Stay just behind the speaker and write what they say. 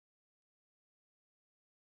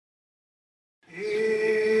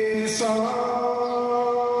From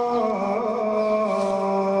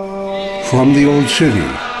the Old City,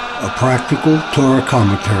 a practical Torah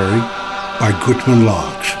commentary by Gutman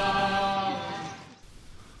Locks.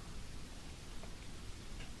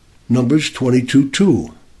 Numbers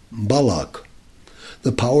 22:2, Balak,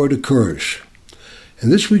 the power to curse. In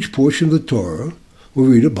this week's portion of the Torah, we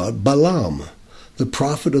read about Balaam, the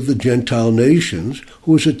prophet of the Gentile nations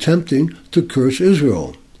who was attempting to curse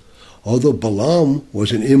Israel. Although Balaam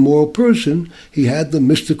was an immoral person, he had the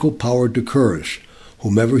mystical power to curse.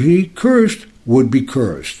 Whomever he cursed would be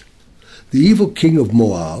cursed. The evil king of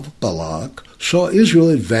Moab, Balak, saw Israel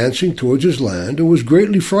advancing towards his land and was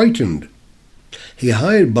greatly frightened. He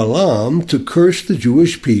hired Balaam to curse the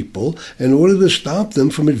Jewish people in order to stop them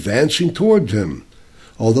from advancing towards him.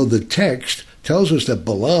 Although the text tells us that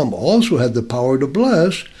Balaam also had the power to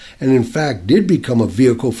bless, and in fact did become a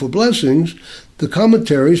vehicle for blessings, the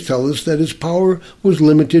commentaries tell us that his power was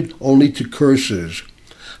limited only to curses.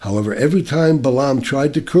 However, every time Balaam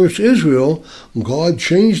tried to curse Israel, God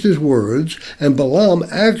changed his words, and Balaam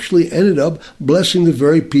actually ended up blessing the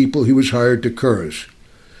very people he was hired to curse.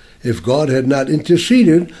 If God had not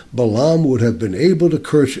interceded, Balaam would have been able to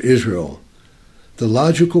curse Israel. The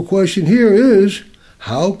logical question here is,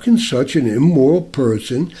 how can such an immoral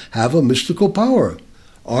person have a mystical power?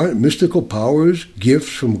 Aren't mystical powers gifts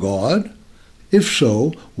from God? If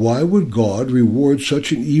so, why would God reward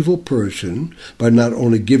such an evil person by not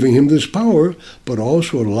only giving him this power, but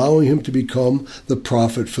also allowing him to become the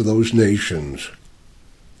prophet for those nations?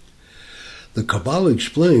 The Kabbalah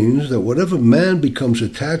explains that whatever man becomes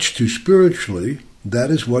attached to spiritually,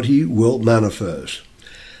 that is what he will manifest.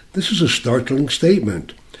 This is a startling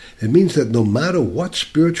statement. It means that no matter what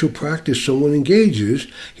spiritual practice someone engages,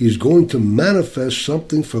 he is going to manifest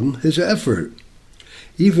something from his effort.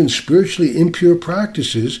 Even spiritually impure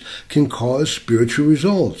practices can cause spiritual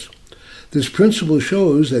results. This principle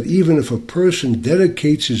shows that even if a person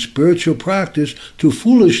dedicates his spiritual practice to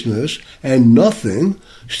foolishness and nothing,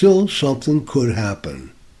 still something could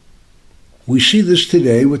happen. We see this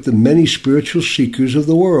today with the many spiritual seekers of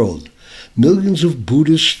the world. Millions of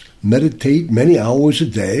Buddhists meditate many hours a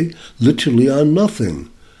day, literally on nothing.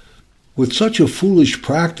 With such a foolish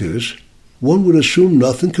practice, one would assume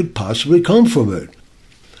nothing could possibly come from it.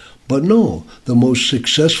 But no, the most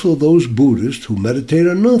successful of those Buddhists who meditate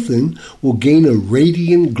on nothing will gain a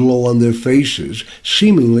radiant glow on their faces,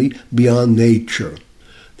 seemingly beyond nature.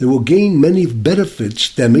 They will gain many benefits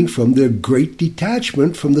stemming from their great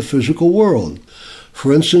detachment from the physical world.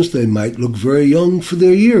 For instance, they might look very young for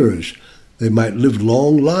their years. They might live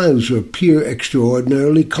long lives or appear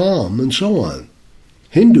extraordinarily calm, and so on.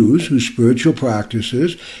 Hindus whose spiritual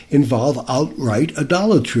practices involve outright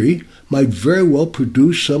idolatry might very well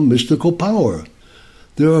produce some mystical power.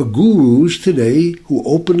 There are gurus today who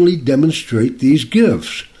openly demonstrate these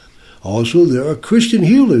gifts. Also, there are Christian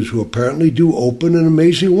healers who apparently do open and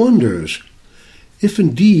amazing wonders. If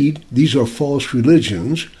indeed these are false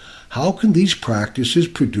religions, how can these practices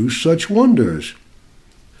produce such wonders?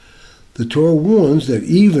 The Torah warns that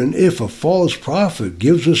even if a false prophet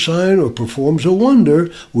gives a sign or performs a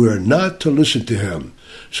wonder, we are not to listen to him.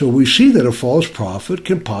 So we see that a false prophet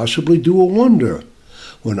can possibly do a wonder.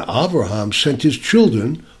 When Abraham sent his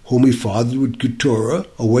children, whom he fathered with Keturah,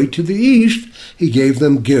 away to the east, he gave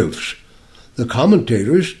them gifts. The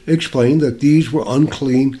commentators explain that these were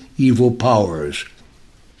unclean, evil powers.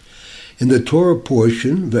 In the Torah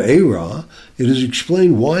portion, Ve'era, it is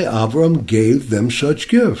explained why Abraham gave them such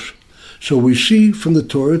gifts. So we see from the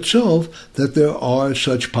Torah itself that there are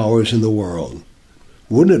such powers in the world.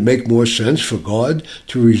 Wouldn't it make more sense for God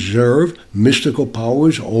to reserve mystical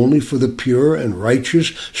powers only for the pure and righteous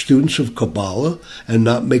students of Kabbalah and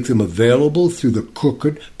not make them available through the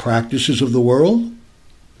crooked practices of the world?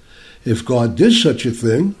 If God did such a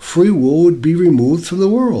thing, free will would be removed from the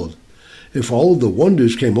world. If all of the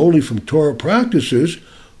wonders came only from Torah practices,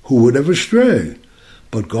 who would ever stray?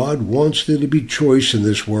 But God wants there to be choice in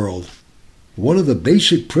this world. One of the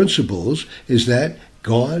basic principles is that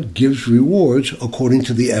God gives rewards according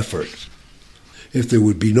to the effort. If there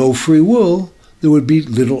would be no free will, there would be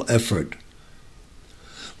little effort.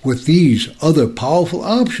 With these other powerful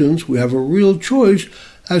options, we have a real choice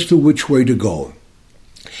as to which way to go.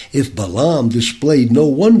 If Balaam displayed no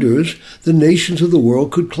wonders, the nations of the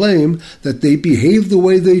world could claim that they behaved the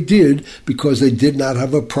way they did because they did not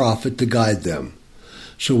have a prophet to guide them.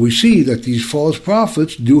 So we see that these false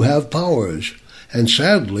prophets do have powers, and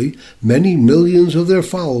sadly, many millions of their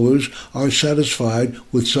followers are satisfied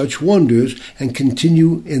with such wonders and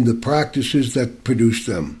continue in the practices that produce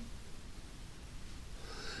them.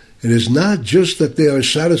 It is not just that they are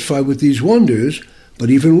satisfied with these wonders, But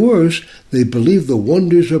even worse, they believe the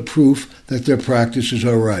wonders are proof that their practices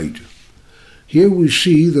are right. Here we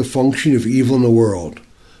see the function of evil in the world.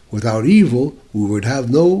 Without evil, we would have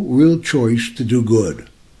no real choice to do good.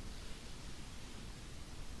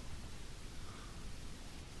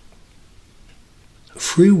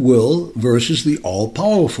 Free will versus the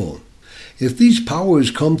all-powerful. If these powers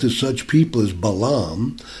come to such people as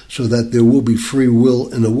Balaam, so that there will be free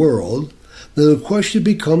will in the world, then the question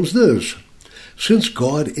becomes this. Since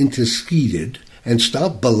God interceded and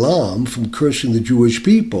stopped Balaam from cursing the Jewish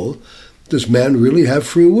people, does man really have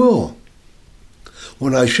free will?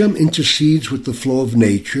 When Hashem intercedes with the flow of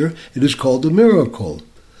nature, it is called a miracle.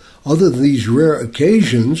 Other than these rare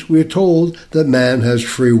occasions, we are told that man has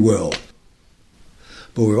free will.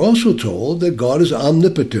 But we're also told that God is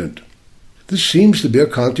omnipotent. This seems to be a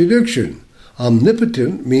contradiction.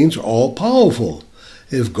 Omnipotent means all-powerful.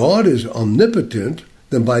 If God is omnipotent,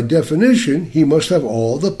 then by definition, he must have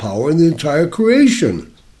all the power in the entire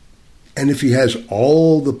creation. And if he has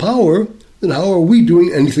all the power, then how are we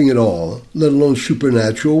doing anything at all, let alone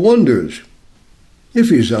supernatural wonders? If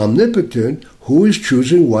he is omnipotent, who is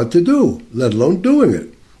choosing what to do, let alone doing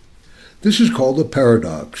it? This is called a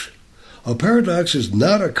paradox. A paradox is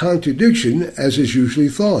not a contradiction as is usually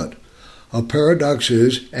thought. A paradox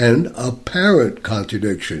is an apparent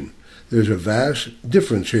contradiction. There's a vast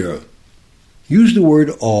difference here. Use the word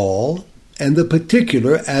all and the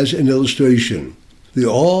particular as an illustration. The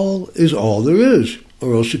all is all there is,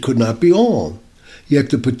 or else it could not be all.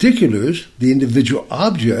 Yet the particulars, the individual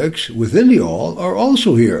objects within the all, are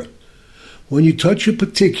also here. When you touch a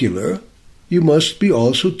particular, you must be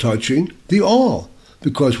also touching the all,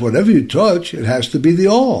 because whatever you touch, it has to be the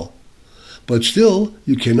all. But still,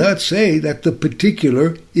 you cannot say that the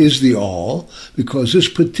particular is the all, because this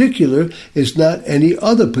particular is not any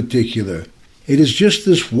other particular. It is just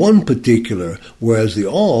this one particular, whereas the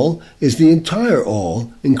all is the entire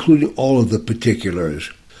all, including all of the particulars.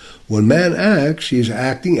 When man acts, he is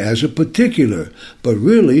acting as a particular, but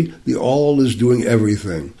really the all is doing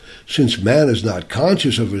everything. Since man is not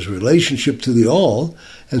conscious of his relationship to the all,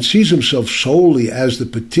 and sees himself solely as the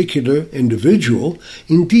particular individual,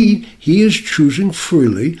 indeed he is choosing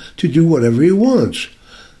freely to do whatever he wants.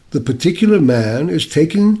 The particular man is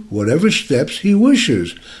taking whatever steps he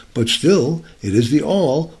wishes, but still it is the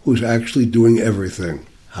all who is actually doing everything.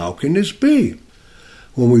 How can this be?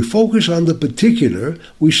 When we focus on the particular,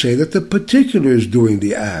 we say that the particular is doing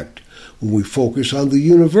the act. When we focus on the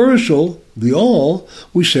universal, the all,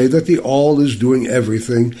 we say that the all is doing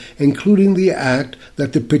everything, including the act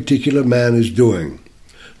that the particular man is doing.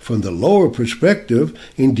 From the lower perspective,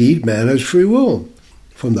 indeed, man has free will.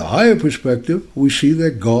 From the higher perspective, we see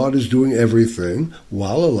that God is doing everything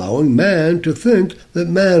while allowing man to think that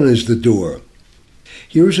man is the doer.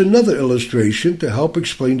 Here is another illustration to help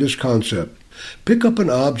explain this concept. Pick up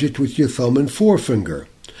an object with your thumb and forefinger.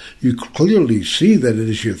 You clearly see that it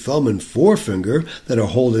is your thumb and forefinger that are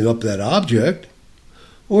holding up that object.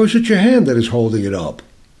 Or is it your hand that is holding it up?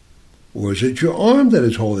 Or is it your arm that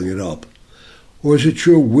is holding it up? Or is it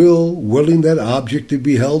your will willing that object to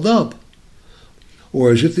be held up?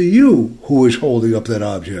 Or is it the you who is holding up that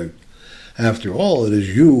object? After all, it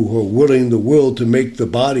is you who are willing the will to make the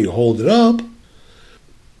body hold it up.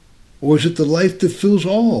 Or is it the life that fills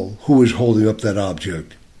all who is holding up that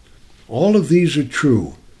object? All of these are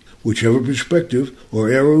true. Whichever perspective or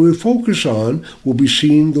area we focus on will be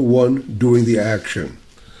seen the one doing the action.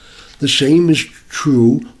 The same is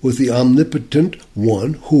true with the omnipotent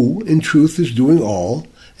one who, in truth, is doing all,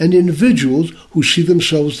 and individuals who see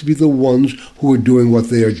themselves to be the ones who are doing what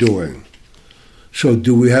they are doing. So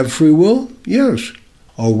do we have free will? Yes.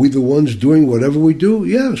 Are we the ones doing whatever we do?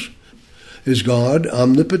 Yes. Is God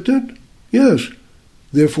omnipotent? Yes.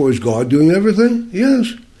 Therefore, is God doing everything?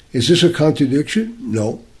 Yes. Is this a contradiction?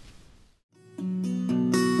 No.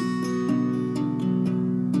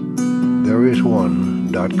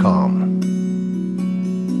 Thereisone.com